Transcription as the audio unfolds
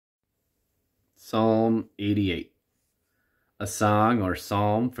Psalm 88. A song or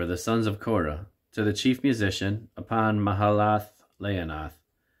psalm for the sons of Korah, to the chief musician, upon Mahalath Leanoth,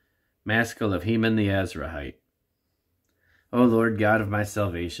 maskil of Heman the Azrahite. O Lord God of my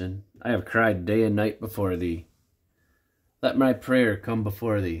salvation, I have cried day and night before thee. Let my prayer come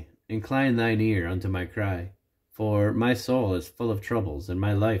before thee. Incline thine ear unto my cry. For my soul is full of troubles, and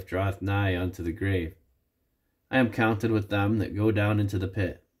my life draweth nigh unto the grave. I am counted with them that go down into the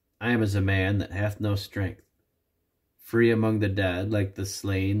pit. I am as a man that hath no strength. Free among the dead, like the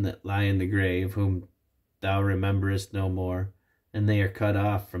slain that lie in the grave, whom thou rememberest no more, and they are cut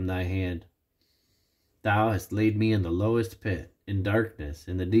off from thy hand. Thou hast laid me in the lowest pit, in darkness,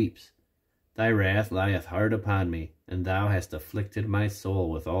 in the deeps. Thy wrath lieth hard upon me, and thou hast afflicted my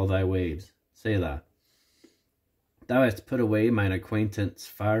soul with all thy waves. Selah. Thou hast put away mine acquaintance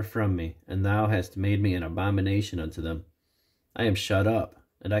far from me, and thou hast made me an abomination unto them. I am shut up,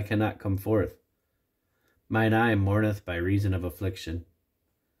 and I cannot come forth. Mine eye mourneth by reason of affliction.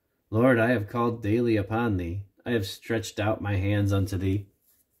 Lord, I have called daily upon thee. I have stretched out my hands unto thee.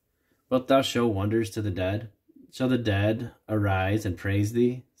 Wilt thou show wonders to the dead? Shall the dead arise and praise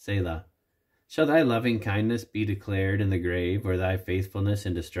thee? Selah. Shall thy loving kindness be declared in the grave, or thy faithfulness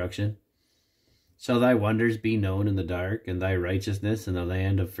in destruction? Shall thy wonders be known in the dark, and thy righteousness in the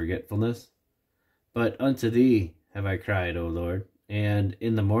land of forgetfulness? But unto thee have I cried, O Lord, and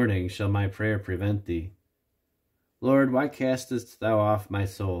in the morning shall my prayer prevent thee. Lord, why castest thou off my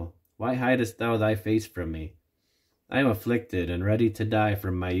soul? Why hidest thou thy face from me? I am afflicted and ready to die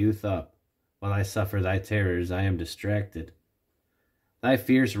from my youth up. While I suffer thy terrors, I am distracted. Thy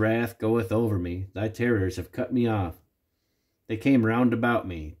fierce wrath goeth over me. Thy terrors have cut me off. They came round about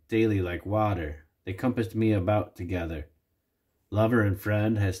me, daily like water. They compassed me about together. Lover and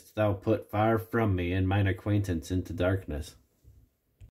friend hast thou put far from me, and mine acquaintance into darkness.